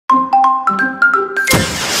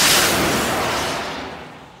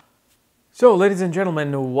So, ladies and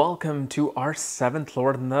gentlemen, welcome to our 7th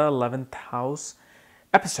Lord in the 11th house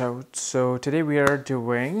episode. So, today we are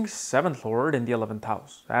doing 7th Lord in the 11th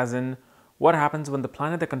house, as in what happens when the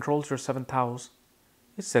planet that controls your 7th house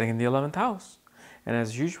is sitting in the 11th house. And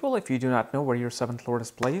as usual, if you do not know where your 7th Lord is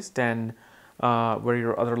placed and where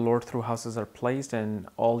your other Lord through houses are placed and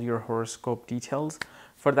all your horoscope details,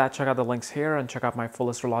 for that, check out the links here and check out my full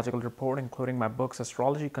astrological report, including my books,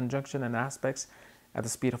 Astrology, Conjunction, and Aspects at the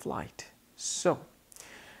Speed of Light. So,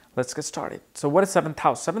 let's get started. So, what is 7th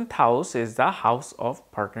house? 7th house is the house of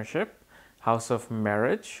partnership, house of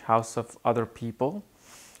marriage, house of other people.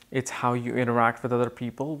 It's how you interact with other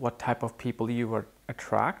people, what type of people you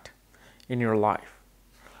attract in your life.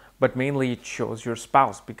 But mainly it shows your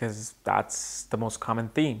spouse because that's the most common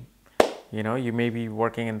theme. You know, you may be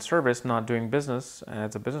working in service, not doing business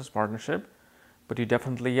as a business partnership, but you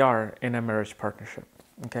definitely are in a marriage partnership.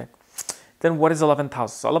 Okay. Then what is 11th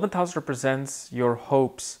house? 11th house represents your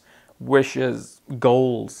hopes, wishes,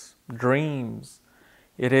 goals, dreams.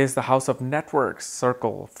 It is the house of networks,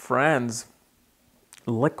 circle, friends,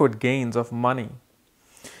 liquid gains of money.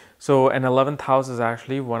 So an 11th house is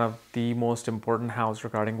actually one of the most important houses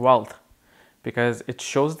regarding wealth because it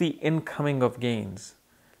shows the incoming of gains,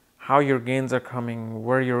 how your gains are coming,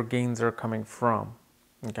 where your gains are coming from.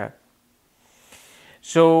 Okay.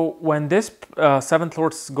 So when this 7th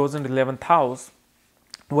Lord goes into the 11th house,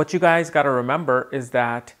 what you guys got to remember is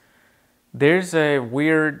that there's a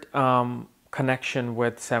weird connection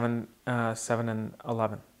with 7 and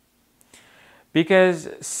 11. Because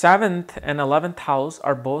 7th and 11th house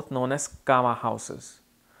are both known as Kama houses.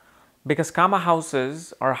 Because Kama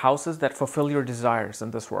houses are houses that fulfill your desires in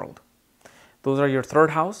this world. Those are your 3rd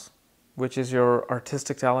house, which is your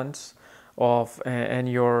artistic talents, and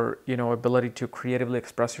your ability to creatively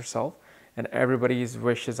express yourself, and everybody's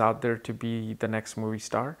wish is out there to be the next movie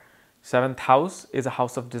star. 7th house is a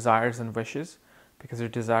house of desires and wishes because your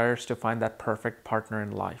desires to find that perfect partner in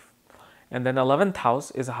life. And then 11th house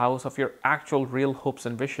is a house of your actual real hopes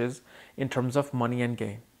and wishes in terms of money and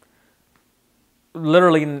gain.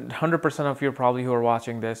 Literally 100% of you probably who are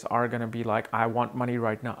watching this are going to be like, I want money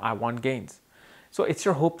right now, I want gains. So it's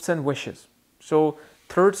your hopes and wishes. So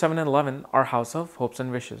 3rd, 7, and 11 are house of hopes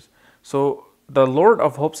and wishes. So the Lord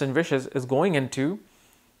of hopes and wishes is going into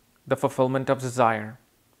the fulfillment of desire.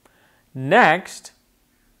 Next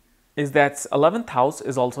is that 11th house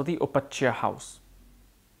is also the Upachya house.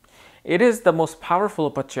 It is the most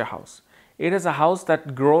powerful Upachya house. It is a house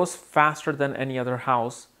that grows faster than any other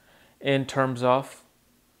house in terms of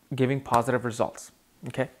giving positive results.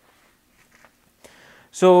 Okay.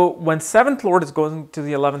 So when 7th Lord is going to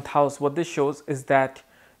the 11th house, what this shows is that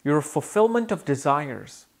your fulfillment of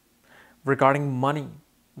desires regarding money,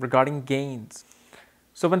 regarding gains.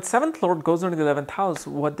 So when 7th Lord goes into the 11th house,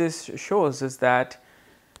 what this shows is that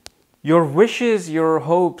your wishes, your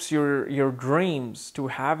hopes, your dreams to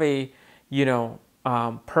have a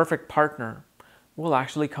perfect partner will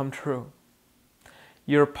actually come true.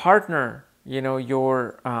 Your partner,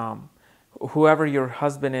 your whoever your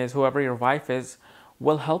husband is, whoever your wife is,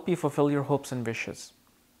 will help you fulfill your hopes and wishes.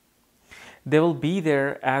 They will be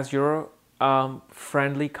there as your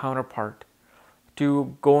friendly counterpart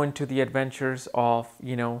to go into the adventures of,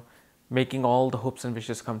 making all the hopes and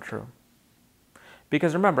wishes come true.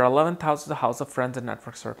 Because remember, 11th house is a house of friends and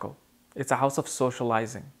network circle. It's a house of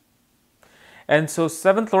socializing. And so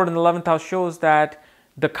 7th Lord in the 11th house shows that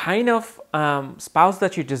the kind of spouse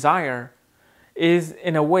that you desire is,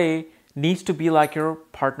 in a way, needs to be like your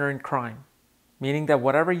partner in crime. Meaning that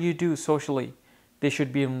whatever you do socially, they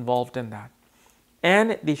should be involved in that.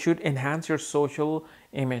 And they should enhance your social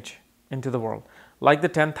image into the world. Like the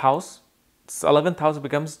 10th house, 11th house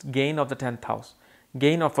becomes gain of the 10th house.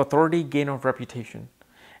 Gain of authority, gain of reputation.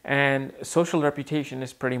 And social reputation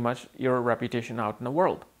is pretty much your reputation out in the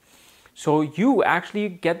world. So you actually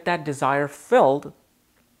get that desire filled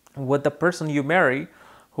with the person you marry,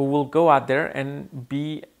 who will go out there and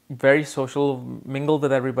be very social, mingle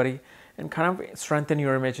with everybody, and kind of strengthen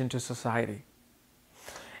your image into society.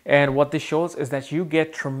 And what this shows is that you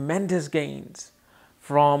get tremendous gains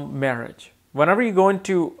from marriage. Whenever you go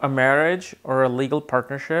into a marriage or a legal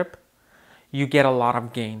partnership, you get a lot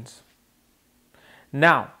of gains.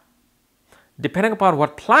 Now, depending upon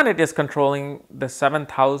what planet is controlling the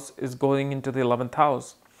 7th house is going into the 11th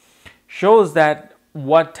house, shows that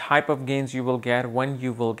what type of gains you will get, when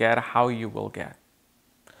you will get, how you will get.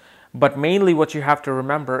 But mainly what you have to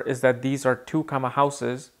remember is that these are 2 Kama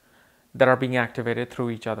houses that are being activated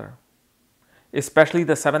through each other. Especially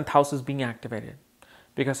the 7th house is being activated.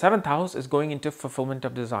 Because 7th house is going into fulfillment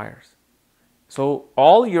of desires. So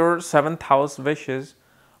all your 7th house wishes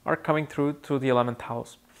are coming through the 11th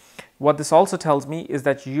house. What this also tells me is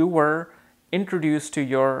that you were introduced to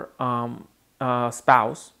your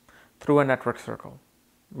spouse through a network circle,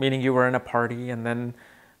 meaning you were in a party and then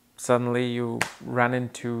suddenly you ran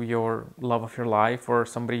into your love of your life, or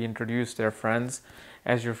somebody introduced their friends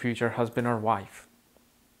as your future husband or wife.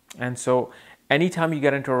 And so anytime you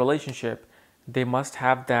get into a relationship, they must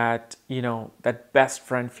have that, that best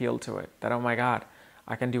friend feel to it, that, oh my God,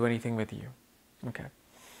 I can do anything with you. Okay.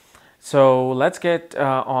 So let's get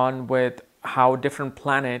on with how different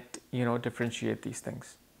planet, differentiate these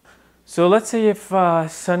things. So let's say if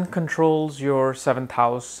Sun controls your 7th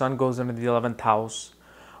house, Sun goes into the 11th house.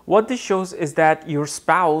 What this shows is that your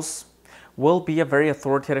spouse will be a very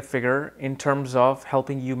authoritative figure in terms of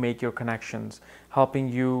helping you make your connections, helping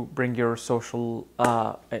you bring your social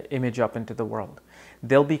image up into the world.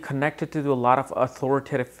 They'll be connected to a lot of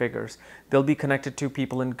authoritative figures. They'll be connected to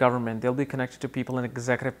people in government. They'll be connected to people in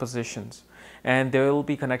executive positions. And they'll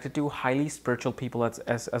be connected to highly spiritual people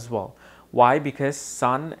as well. Why? Because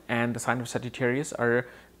Sun and the sign of Sagittarius are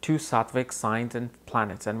two sattvic signs and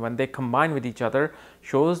planets. And when they combine with each other,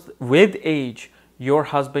 shows with age, your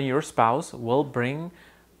husband, your spouse will bring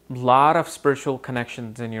a lot of spiritual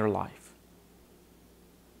connections in your life.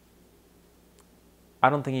 I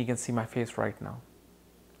don't think you can see my face right now.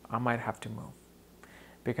 I might have to move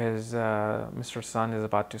because Mr. Sun is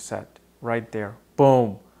about to set right there.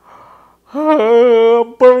 Boom.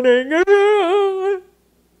 I'm burning.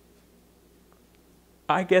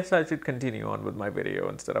 I guess I should continue on with my video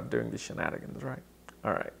instead of doing these shenanigans, right?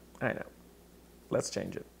 All right, I know. Let's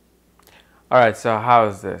change it. All right, so how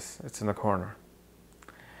is this? It's in the corner.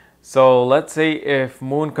 So let's say if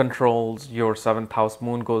Moon controls your 7th house,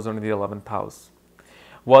 Moon goes into the 11th house.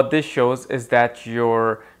 What this shows is that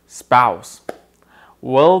your spouse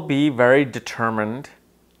will be very determined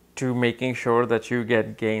to making sure that you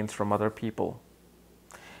get gains from other people.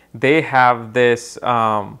 They have this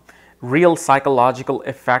real psychological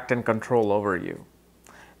effect and control over you.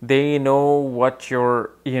 They know what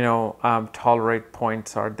your tolerate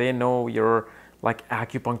points are. They know your like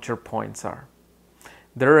acupuncture points are.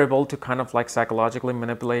 They're able to kind of like psychologically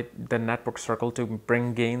manipulate the network circle to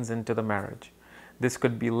bring gains into the marriage. This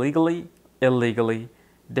could be legally, illegally,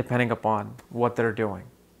 depending upon what they're doing.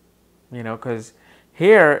 Because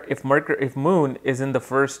here, if Moon is in the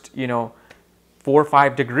first 4 or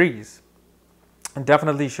 5 degrees, it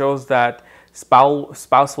definitely shows that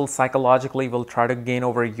spouse will psychologically will try to gain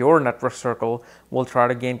over your network circle, will try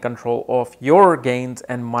to gain control of your gains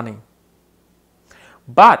and money.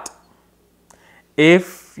 But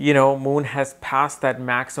if Moon has passed that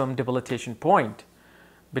maximum debilitation point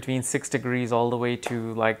between 6 degrees all the way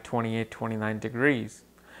to like 28, 29 degrees,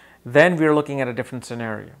 then we're looking at a different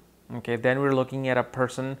scenario. Okay, then we're looking at a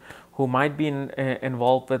person who might be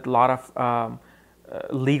involved with a lot of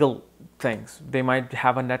legal things. They might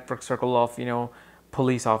have a network circle of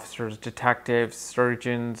police officers, detectives,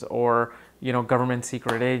 surgeons, or government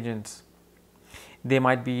secret agents. They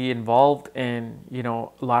might be involved in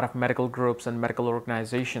a lot of medical groups and medical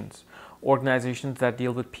organizations that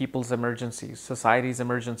deal with people's emergencies, society's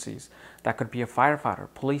emergencies. That could be a firefighter,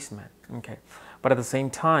 policeman. Okay, but at the same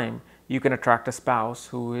time, you can attract a spouse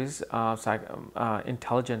who is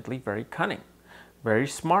intelligently very cunning, very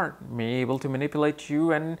smart, may be able to manipulate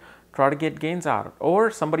you and try to get gains out of it.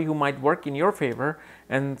 Or somebody who might work in your favor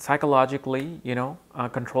and psychologically,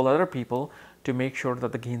 control other people to make sure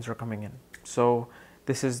that the gains are coming in. So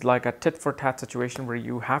this is like a tit for tat situation where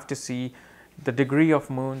you have to see the degree of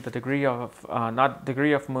Moon,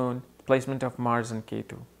 placement of Mars and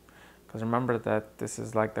Ketu. Because remember that this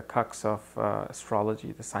is like the crux of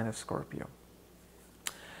astrology, the sign of Scorpio.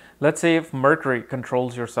 Let's say if Mercury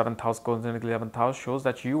controls your 7th house, goes into the 11th house, shows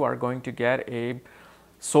that you are going to get a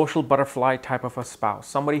social butterfly type of a spouse.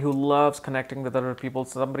 Somebody who loves connecting with other people,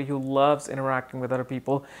 somebody who loves interacting with other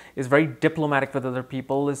people, is very diplomatic with other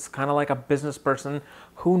people, is kind of like a business person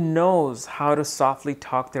who knows how to softly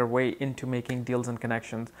talk their way into making deals and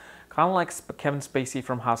connections. Kind of like Kevin Spacey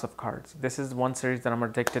from House of Cards. This is one series that I'm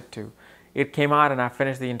addicted to. It came out and I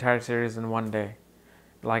finished the entire series in one day.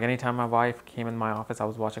 Like anytime my wife came in my office, I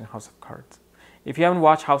was watching House of Cards. If you haven't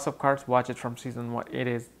watched House of Cards, watch it from season 1. It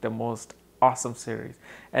is the most awesome series.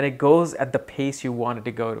 And it goes at the pace you want it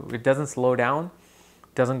to go to. It doesn't slow down,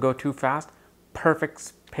 doesn't go too fast.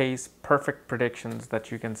 Perfect pace, perfect predictions that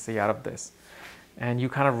you can see out of this. And you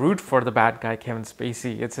kind of root for the bad guy, Kevin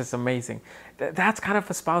Spacey. It's just amazing. That's kind of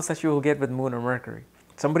a spouse that you will get with Moon or Mercury.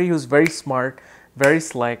 Somebody who's very smart, very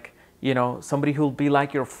slick, somebody who will be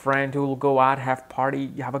like your friend, who will go out, have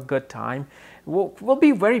party, have a good time, will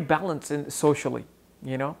be very balanced socially,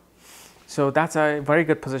 So that's a very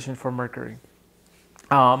good position for Mercury.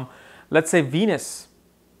 Let's say Venus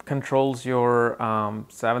controls your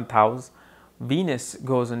 7th house. Venus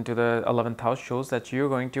goes into the 11th house, shows that you're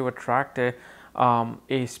going to attract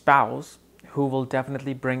a spouse who will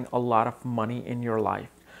definitely bring a lot of money in your life,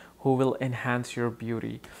 who will enhance your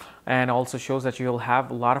beauty, and also shows that you'll have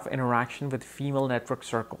a lot of interaction with female network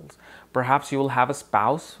circles. Perhaps you will have a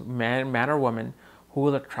spouse, man or woman, who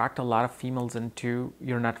will attract a lot of females into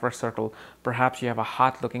your network circle. Perhaps you have a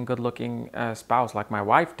hot looking, good looking spouse like my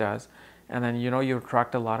wife does, and then you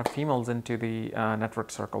attract a lot of females into the network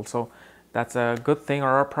circle. So that's a good thing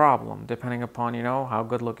or a problem, depending upon how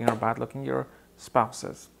good looking or bad looking your spouse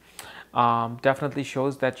is. Definitely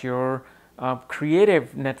shows that your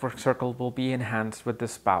creative network circle will be enhanced with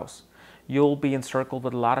this spouse. You'll be encircled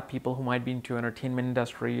with a lot of people who might be into entertainment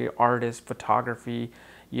industry, artists, photography,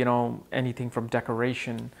 anything from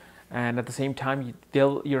decoration. And at the same time,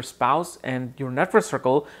 your spouse and your network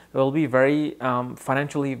circle will be very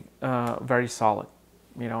financially very solid,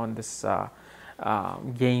 in this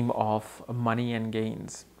game of money and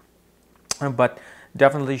gains. But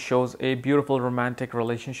definitely shows a beautiful romantic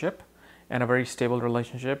relationship and a very stable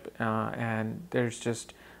relationship. And there's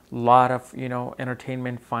just a lot of,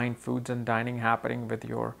 entertainment, fine foods and dining happening with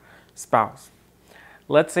your spouse.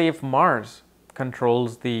 Let's say if Mars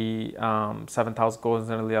controls the 7th house, goes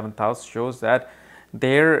in the 11th house, shows that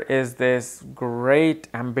there is this great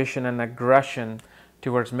ambition and aggression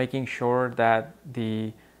towards making sure that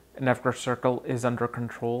the network circle is under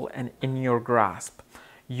control and in your grasp.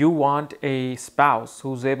 You want a spouse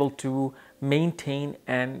who's able to maintain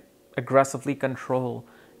and aggressively control,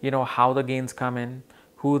 how the gains come in,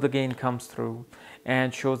 who the gain comes through,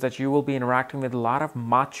 and shows that you will be interacting with a lot of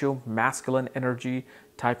macho, masculine energy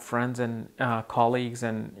type friends and colleagues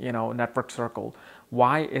and network circle.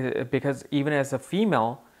 Why? Because even as a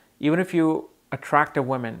female, even if you attract a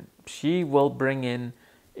woman, she will bring in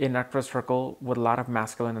a network circle with a lot of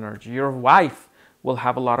masculine energy. Your wife will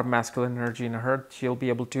have a lot of masculine energy in her. She'll be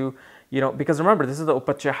able to, because remember, this is the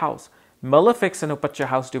Upacha house. Malefics in Upacha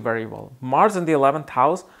house do very well. Mars in the 11th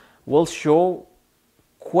house will show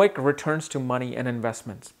quick returns to money and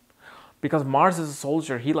investments. Because Mars is a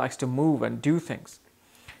soldier, he likes to move and do things.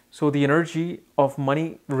 So the energy of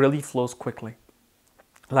money really flows quickly.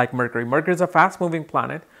 Like Mercury. Mercury is a fast-moving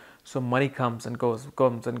planet, so money comes and goes,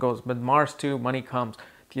 comes and goes. But Mars too, money comes.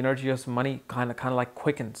 The energy of money kind of like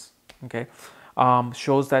quickens. Okay,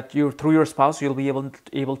 shows that through your spouse, you'll be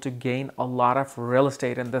able to gain a lot of real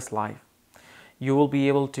estate in this life. You will be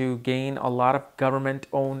able to gain a lot of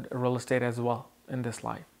government-owned real estate as well in this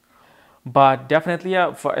life. But definitely,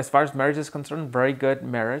 as far as marriage is concerned, very good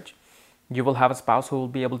marriage. You will have a spouse who will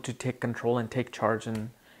be able to take control and take charge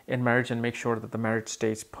in marriage and make sure that the marriage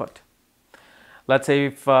stays put. Let's say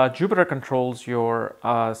if Jupiter controls your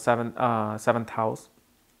 7th house,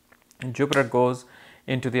 and Jupiter goes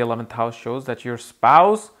into the 11th house, shows that your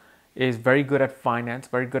spouse is very good at finance,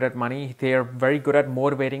 very good at money. They are very good at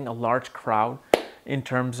motivating a large crowd in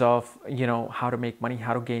terms of, how to make money,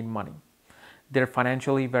 how to gain money. They're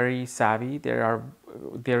financially very savvy. They're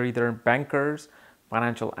either bankers,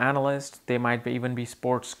 financial analysts. They might even be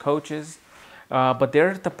sports coaches. But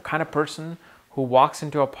they're the kind of person who walks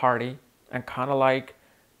into a party and kind of like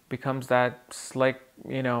becomes that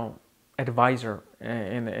advisor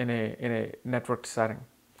in a networked setting.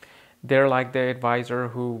 They're like the advisor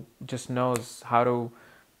who just knows how to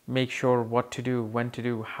make sure what to do, when to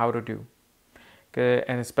do, how to do.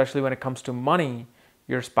 And especially when it comes to money,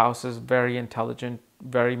 your spouse is very intelligent,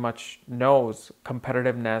 very much knows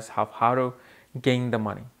competitiveness, how to gain the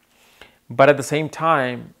money. But at the same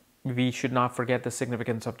time, we should not forget the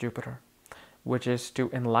significance of Jupiter, which is to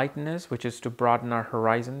enlighten us, which is to broaden our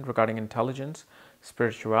horizon regarding intelligence,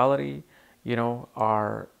 spirituality,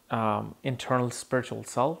 our internal spiritual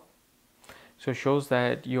self. So it shows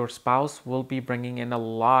that your spouse will be bringing in a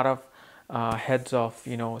lot of heads of,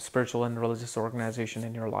 spiritual and religious organization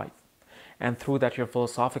in your life. And through that, your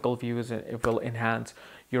philosophical views it will enhance,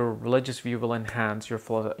 your religious view will enhance,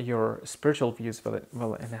 your spiritual views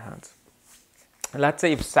will enhance. Let's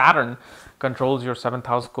say if Saturn controls your 7th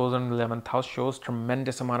house, goes in the 11th house, shows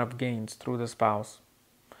tremendous amount of gains through the spouse.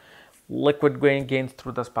 Liquid gains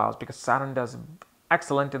through the spouse, because Saturn does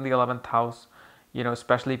excellent in the 11th house,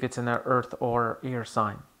 especially if it's in an earth or air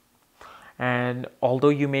sign. And although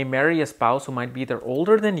you may marry a spouse who might be either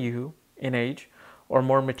older than you in age or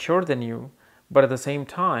more mature than you, but at the same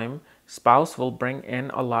time, spouse will bring in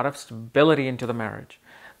a lot of stability into the marriage.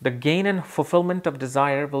 The gain and fulfillment of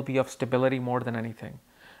desire will be of stability more than anything,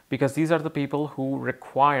 because these are the people who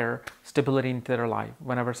require stability into their life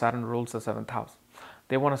whenever Saturn rules the 7th house.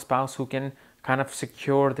 They want a spouse who can kind of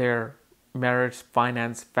secure their marriage,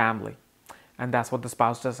 finance, family. And that's what the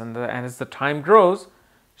spouse does. And as the time grows,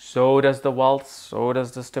 so does the wealth, so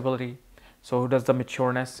does the stability, so does the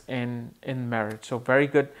matureness in marriage. So very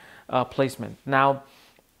good placement. Now,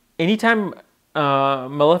 anytime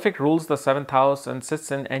Malefic rules the 7th house and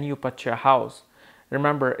sits in Anupacha house,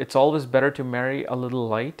 remember, it's always better to marry a little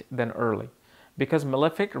late than early, because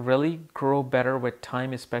Malefic really grow better with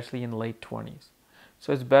time, especially in late 20s.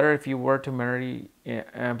 So it's better if you were to marry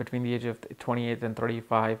between the age of 28 and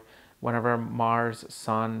 35, whenever Mars,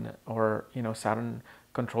 Sun, or Saturn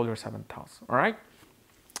control your 7th house. All right.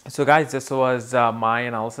 So guys, this was my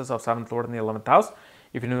analysis of 7th Lord in the 11th house.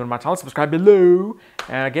 If you're new to my channel, subscribe below.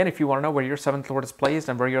 And again, if you want to know where your 7th Lord is placed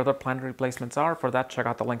and where your other planetary placements are, for that, check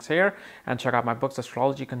out the links here and check out my books,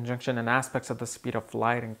 Astrology, Conjunction, and Aspects of the Speed of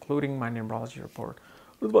Light, including my numerology report.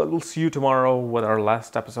 We'll see you tomorrow with our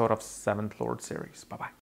last episode of 7th Lord series. Bye-bye.